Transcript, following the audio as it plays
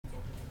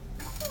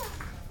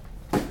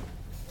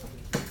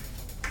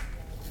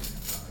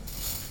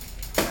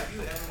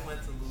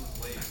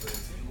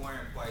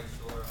weren't quite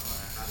sure on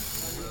how to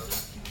do well.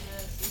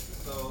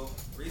 So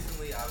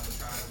recently I've been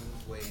trying to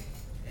lose weight,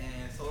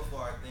 and so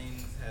far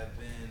things have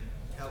been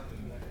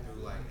helping me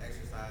through like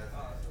exercise,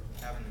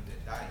 having a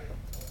good diet.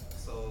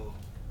 So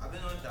I've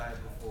been on a diet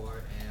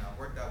before, and I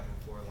worked out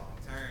before long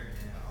term,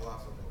 and I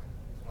lost over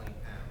like 20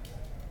 pounds.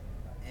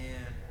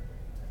 And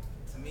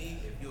to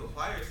me, if you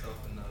apply yourself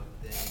enough,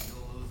 then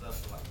you'll lose up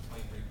to like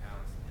 23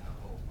 pounds in a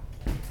whole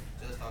month,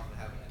 just off of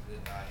having a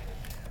good diet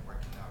and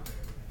working out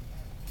regularly.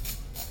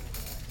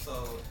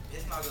 So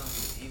it's not gonna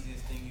be the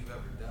easiest thing you've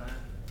ever done.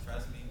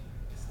 Trust me,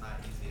 it's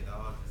not easy at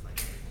all, just like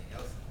everything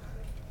else in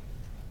life.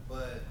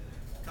 But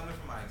coming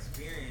from my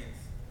experience,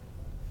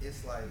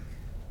 it's like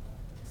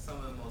some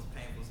of the most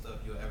painful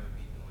stuff you'll ever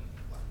be doing in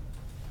your life.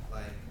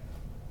 Like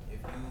if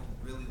you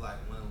really like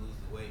want to lose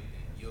the weight,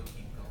 then you'll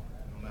keep going,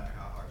 no matter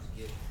how hard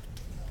it gets.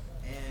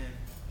 And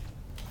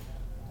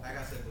like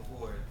I said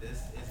before, this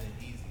isn't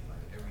easy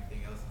like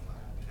everything else in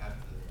life. You have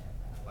to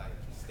like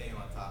stay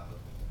on top of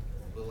it.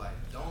 But like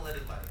don't let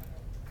it like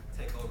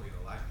take over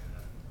your life or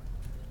nothing.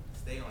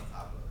 Stay on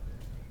top of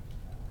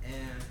it.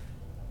 And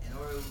in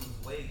order to lose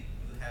weight,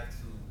 you have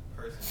to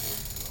persevere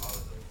through all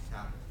of those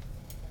challenges.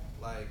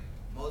 Like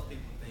most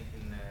people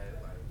thinking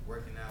that like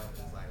working out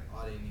is like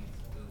all they need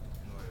to do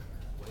in order to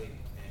lose weight,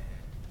 and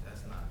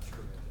that's not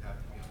true. You have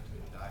to be on a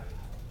good diet.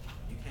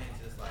 You can't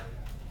just like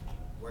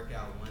work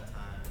out one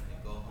time and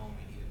go home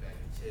and eat a bag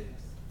of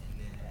chips and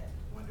then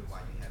wonder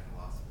why you haven't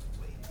lost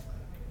weight.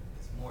 Like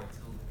it's more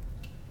to it.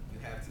 You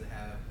have to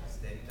have a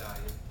steady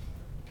diet.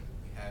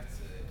 You have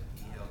to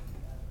eat healthy.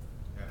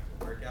 You have to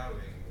work out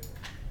regularly,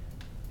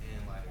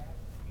 and like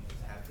you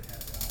just have to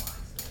have that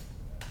mindset.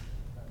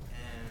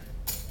 And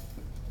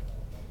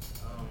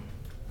um,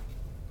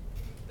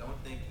 don't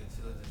think that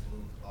you'll just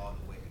lose all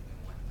the weight in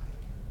one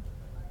night.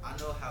 I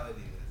know how it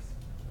is.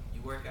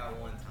 You work out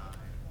one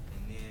time,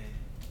 and then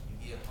you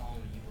get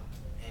home and you like,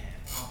 man,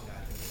 I don't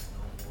gotta do this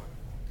no more.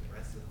 The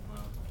rest of the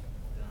month,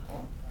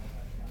 done.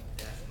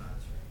 That's not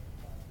true.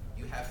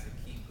 You have to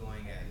keep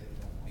going at it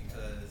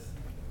because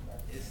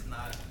it's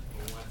not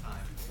a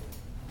one-time thing.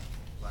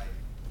 Like,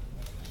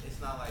 it's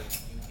not like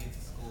you get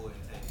to school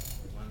and take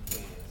one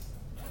quiz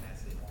and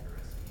that's it for the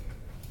rest of the year.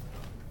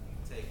 You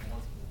take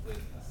multiple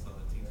quizzes so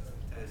the teachers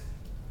can test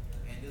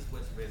you. And this is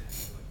what you're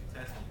basically doing. You're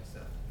testing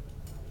yourself.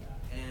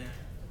 And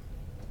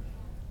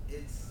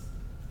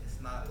it's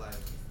not like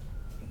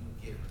you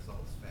get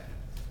results fast.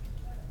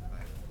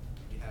 Like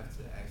you have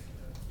to actually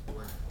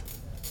work for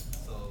it.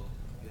 So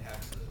you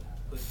have to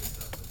push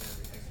yourself with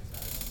every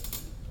exercise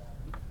you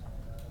do.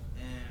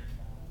 And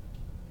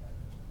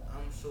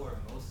I'm sure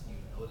most of you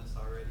know this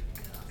already,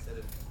 and I've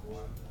said it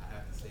before, I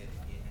have to say it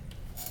again.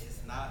 It's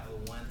not a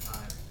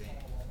one-time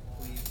thing.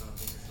 Please don't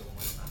think it's a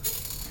one-time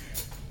thing.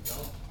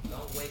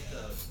 Don't wake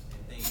up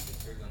and think that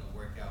you're gonna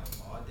work out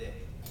all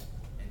day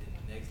and then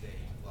the next day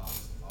you've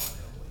lost all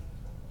that weight.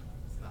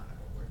 It's not how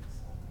it works.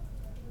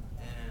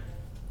 And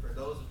for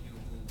those of you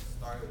who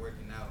started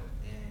working out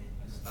and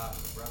you stopped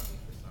abruptly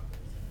for some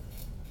reason,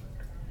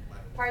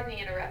 like Pardon the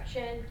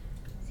interruption.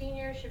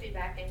 Seniors should be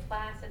back in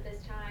class at this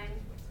time.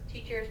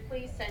 Teachers,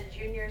 please send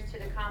juniors to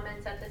the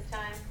comments at this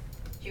time.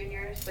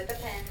 Juniors with a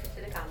pen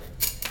to the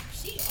comments.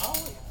 She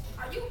always.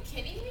 Are you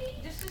kidding me?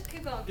 Just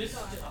keep going. This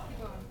Keep is going. Keep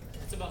going.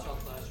 it's about y'all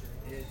classroom.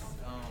 it's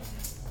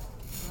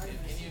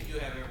if any of you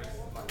have ever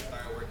like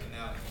started working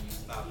out and you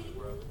stopped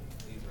abruptly,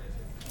 please raise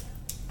your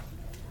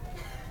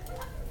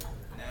hand.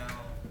 Now,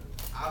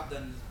 I've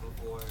done this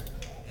before,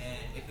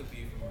 and it could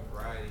be from a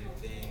variety of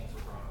things,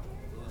 from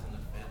losing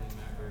a family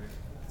member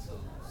to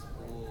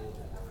school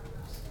or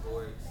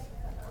sports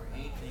or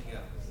anything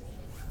else.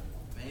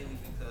 Mainly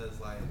because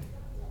like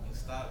you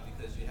stop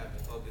because you have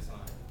to focus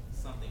on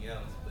something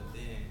else, but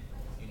then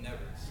you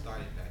never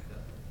started back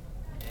up.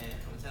 And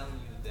I'm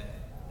telling you that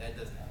that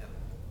doesn't help.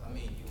 I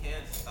mean, you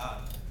can't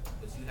stop,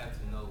 but you have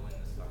to know when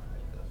to start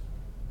back up.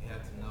 You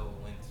have to know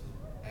when to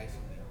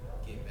actually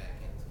get back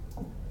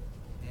into it.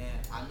 And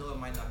I know it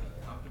might not be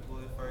comfortable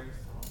at first,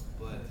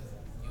 but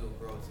you'll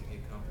grow to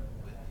get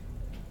comfortable with it.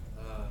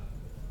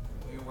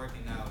 When you're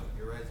working out,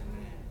 your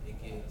regimen, it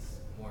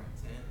gets more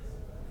intense,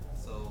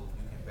 so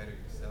you can better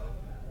yourself.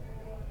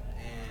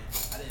 And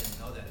I didn't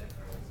know that at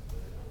first,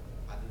 but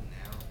I do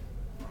now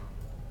from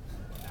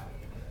when I was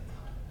doing that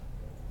time.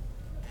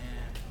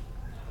 And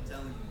I'm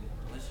telling you,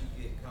 once you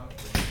get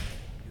comfortable,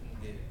 you can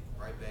get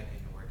right back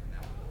into working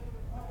out.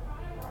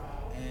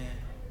 And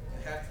you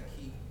have to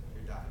keep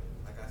your diet.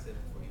 Like I said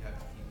before, you have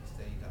to keep a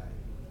steady diet.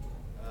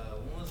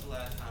 When was the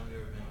last time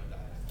you ever been on a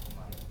diet?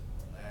 Like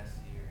last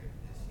year,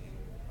 this year?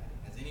 Like,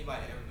 has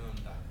anybody ever been on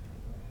a diet?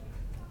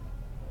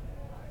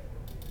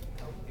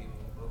 Couple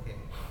people, okay.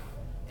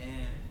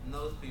 And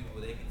those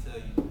people, they can tell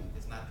you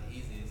it's not the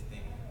easiest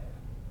thing.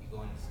 You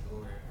go in the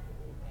store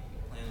and you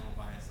plan on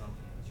buying something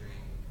to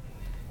drink, and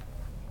then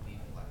you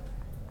eat like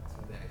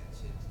 2 bags of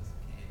chips and some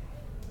candy,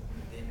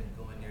 and then you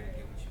go in there to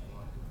get what you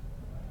want.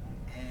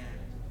 And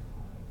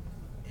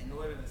in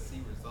order to see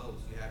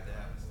results, you have to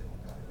have a steady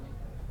diet.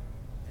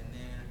 And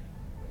then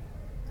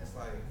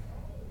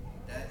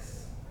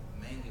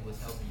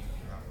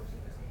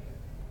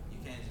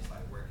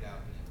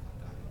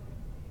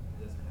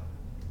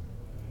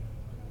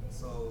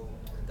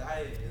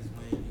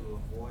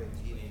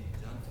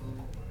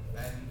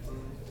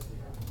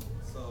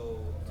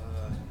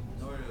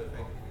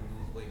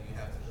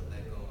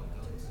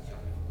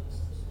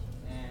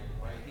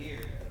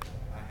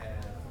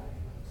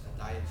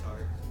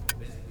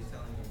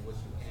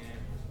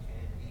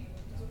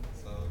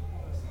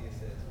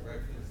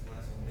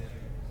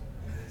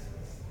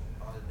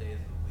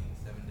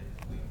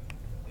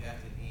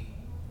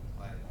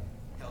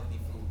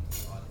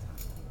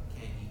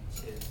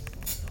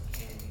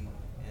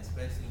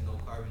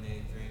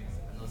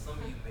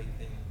may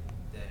think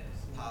that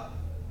pop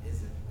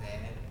isn't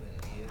bad,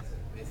 but it is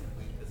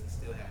basically because it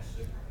still has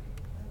sugar in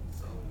it,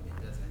 so it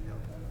doesn't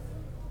help.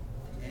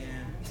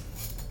 And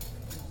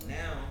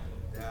now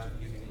that I've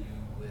gifted you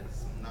with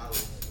some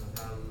knowledge of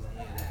how to lose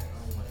that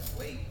unwanted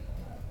weight,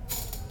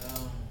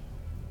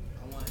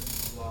 I want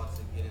you all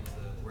to get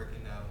into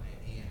working out and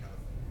eating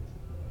healthy.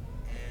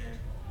 And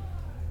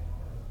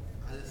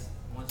I just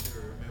want you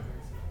to remember,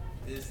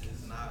 this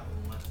is not